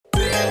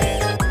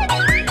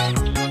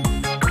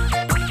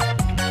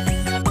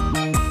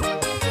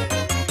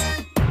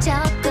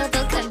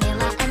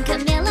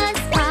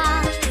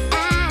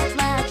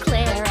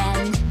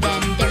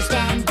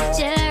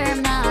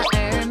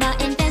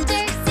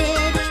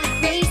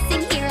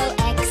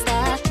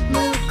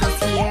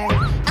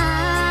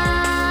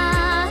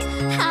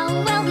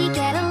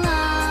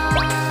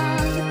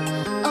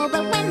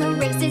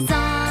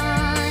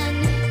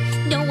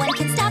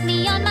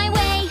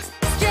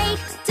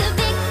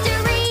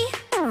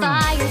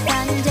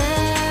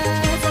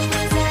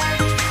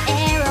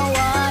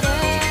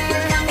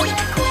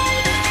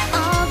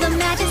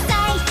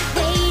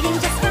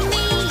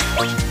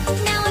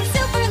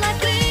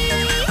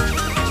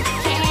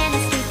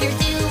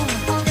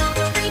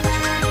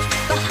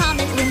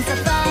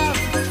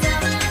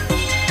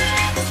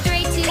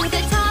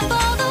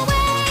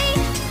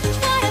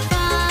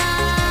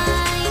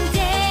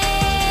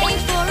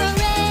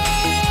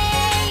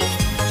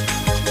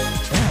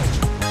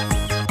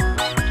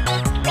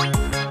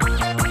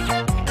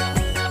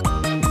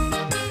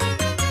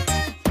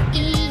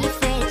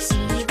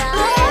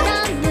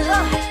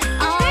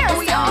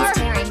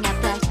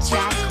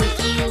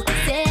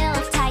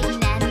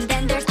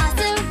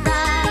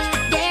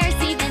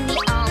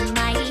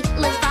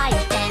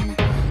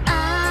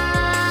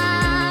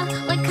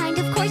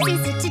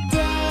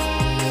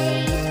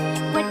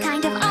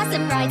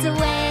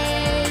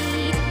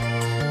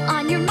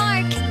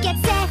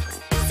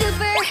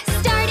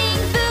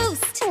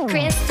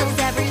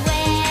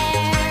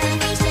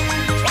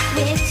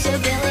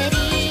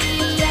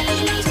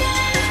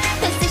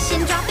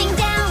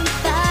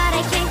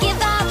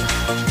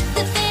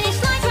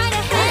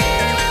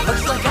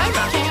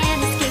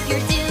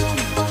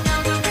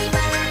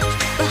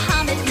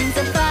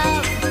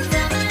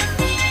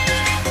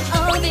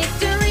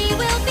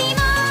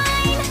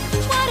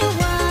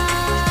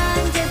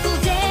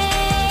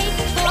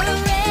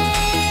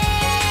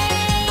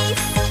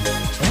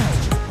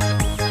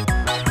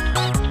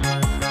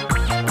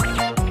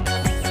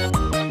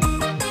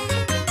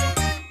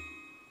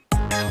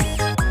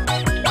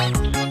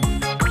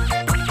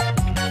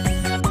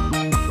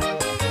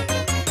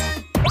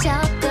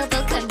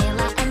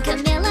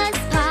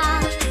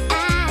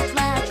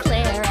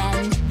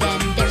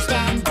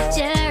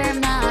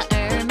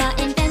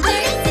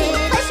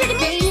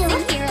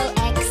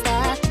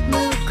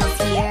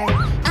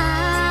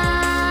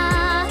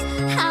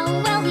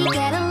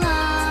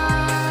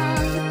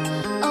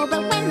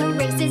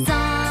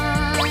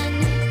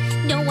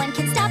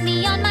stop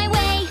me on my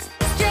way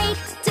straight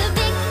to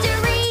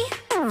victory.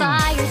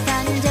 Fire,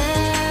 thunder,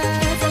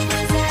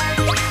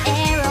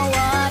 arrow,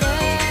 water,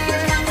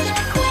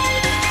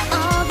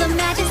 all the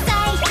magic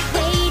sight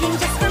waiting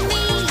just for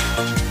me.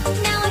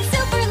 Now I'm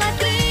super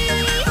lucky.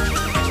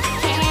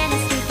 Can't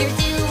escape your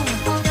doom.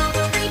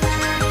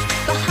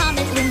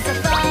 Bahamut looms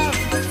above.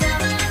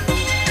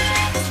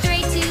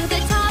 Straight to the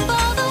top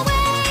all the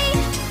way.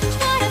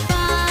 What a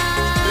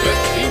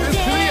fun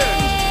day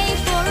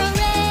for a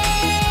race.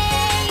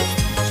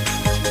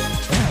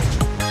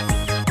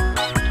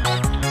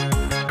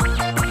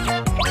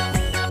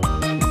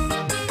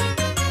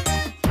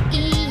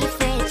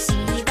 Ifrit,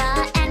 Shiva,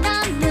 and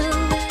Ramuh,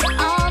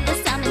 all the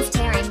summons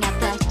tearing up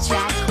the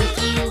track with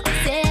you.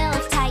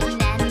 Sylph, Ttan,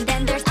 and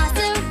then there's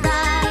Asura.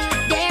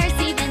 There's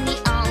even the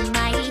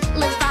almighty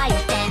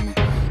Leviathan.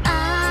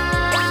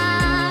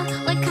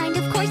 What kind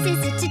of course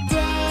is it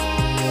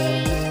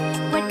today?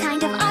 What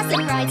kind of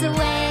awesome rides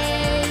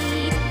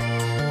away?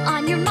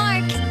 On your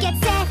mark, get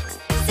set,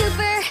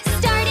 super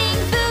starting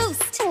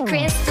boost.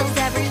 Crystals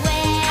everywhere.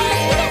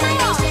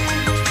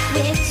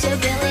 Which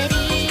ability?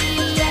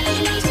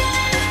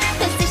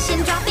 Position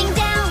dropping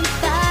down,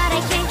 but I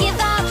can't give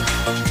up.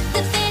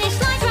 The finish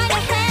line's right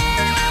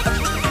ahead.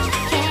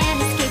 Can't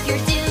escape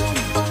your doom.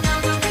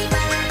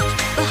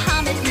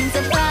 Bahamut looms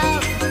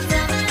above.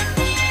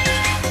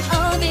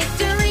 Oh,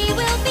 victory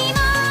will be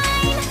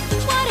mine.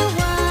 What a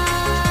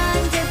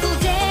wonderful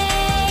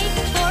day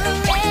for a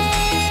race.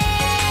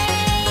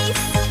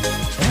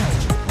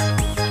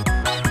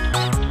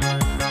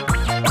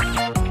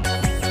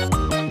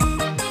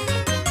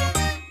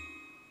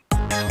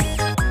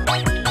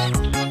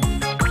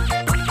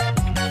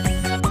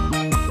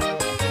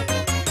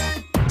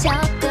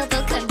 Chocobo,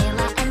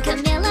 Camilla, and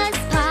Camilla's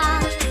paw.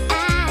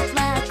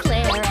 Atla,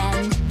 Clair,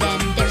 and then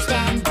there's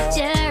Ttan.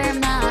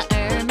 Shirma,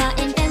 Irma,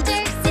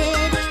 Inventor,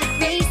 Sid.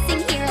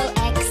 Racing Hero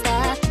X, the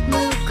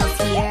Mookle's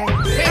here.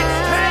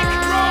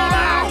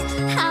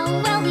 How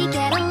well we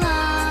get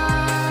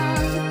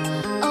along.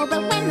 Oh,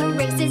 but when the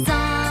race is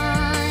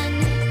on,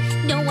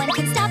 no one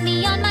can stop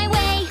me on my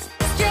way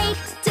straight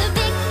to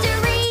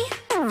victory.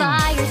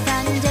 Fire,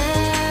 thunder,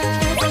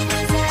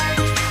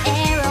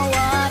 arrow,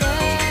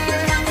 water,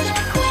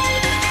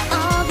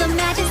 all the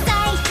magic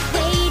sight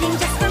waiting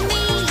just for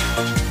me.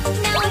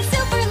 Now I'm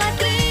super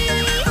lucky.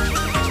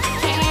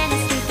 Can't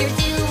escape your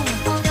doom.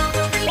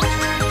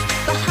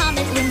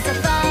 Bahamut looms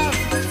above.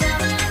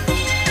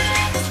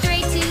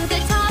 Straight to the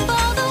top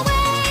all the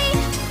way.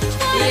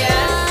 What a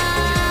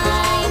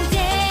fine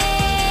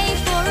day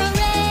for a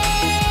race.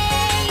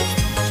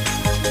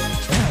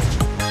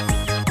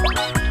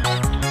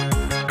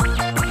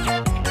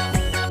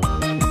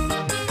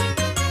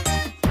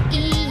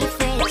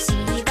 Ifrit,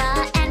 Shiva,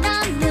 and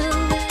Ramuh,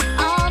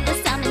 all the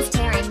summons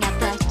tearing up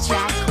the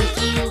track with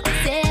you.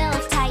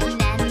 Sylph, Ttan,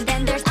 and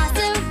then there's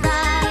Asura.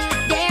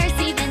 There's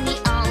even the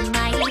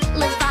almighty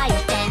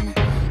Leviathan.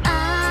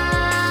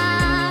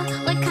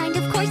 What kind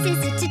of course is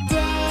it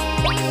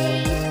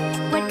today?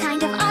 What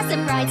kind of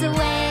awesome rides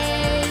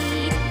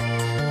away?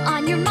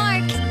 On your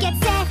mark, get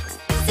set,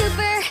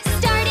 super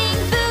starting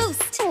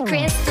boost.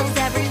 Crystals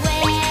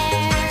everywhere.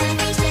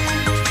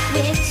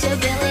 Which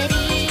ability?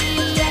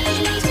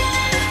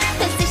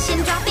 Position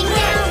dropping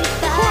down,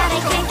 but I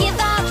can't give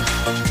up.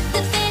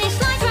 The finish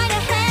line's right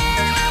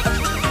ahead.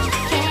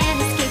 Can't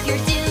escape your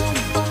doom.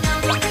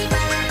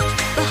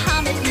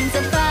 Bahamut looms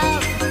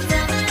above.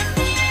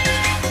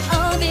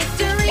 Oh,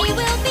 victory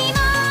will be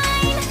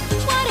mine.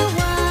 What a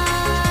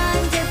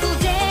wonderful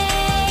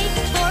day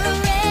for a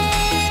race.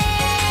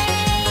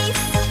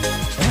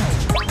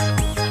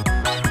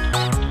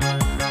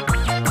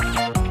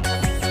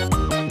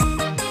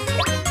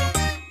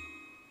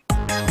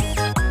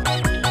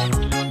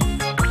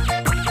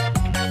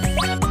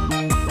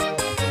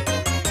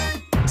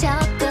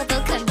 Chocobo,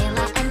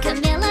 Camilla, and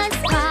Camilla's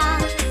paw.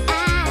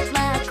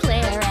 Atla,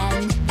 Clair,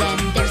 and then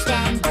there's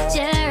Ttan.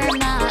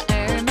 Shirma,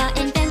 Irma,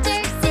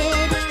 Inventor,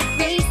 Sid.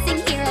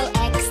 Racing Hero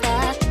X, the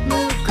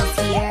Mookle's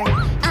here.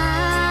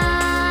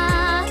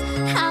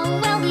 How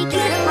well we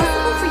get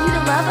along. For you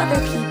to love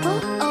other people?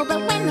 Oh, but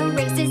when the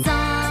race is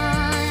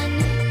on,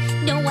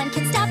 no one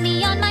can stop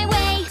me on my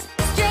way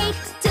straight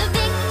to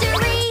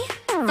victory.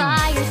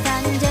 Fire,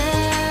 thunder,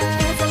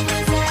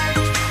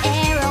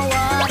 arrow,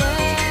 water,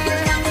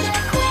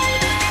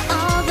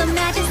 all the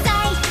magic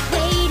sight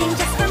waiting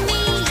just for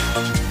me.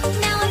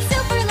 Now I'm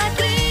super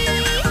lucky.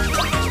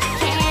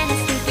 Can't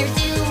escape your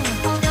doom.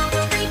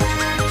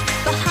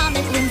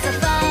 Bahamut looms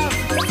above.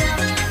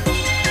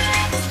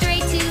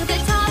 Straight to the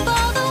top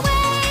all the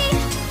way.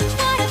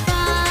 What a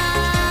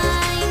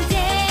fun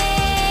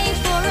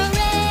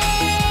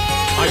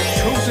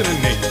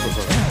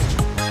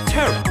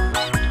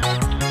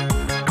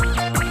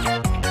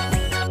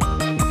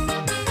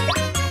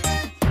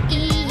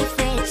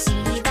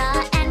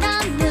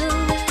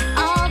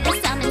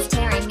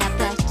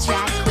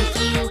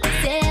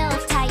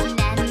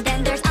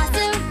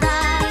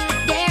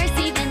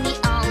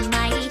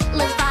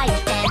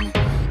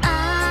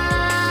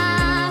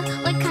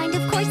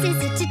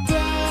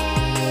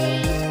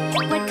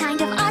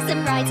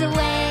rides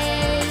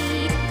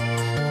away.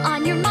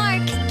 On your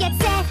mark, get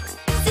set,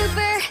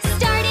 super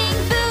starting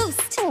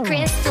boost.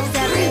 Crystals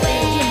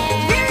everywhere.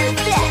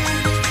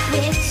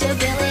 Which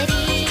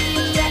ability?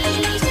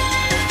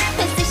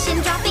 Position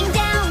dropping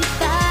down,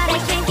 but I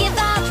can't give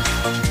up.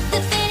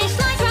 The finish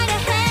line's right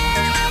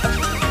ahead.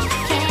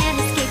 Can't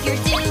escape your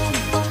doom.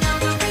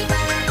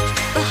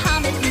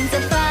 Bahamut looms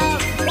above.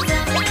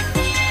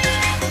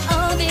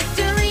 Oh,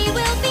 victory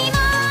will be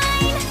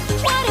mine.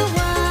 What a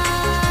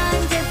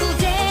wonderful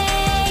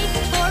day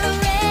for a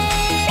race.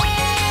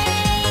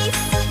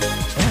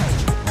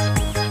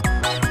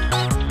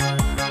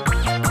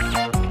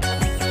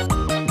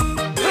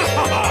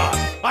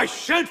 I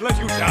shan't let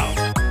you down!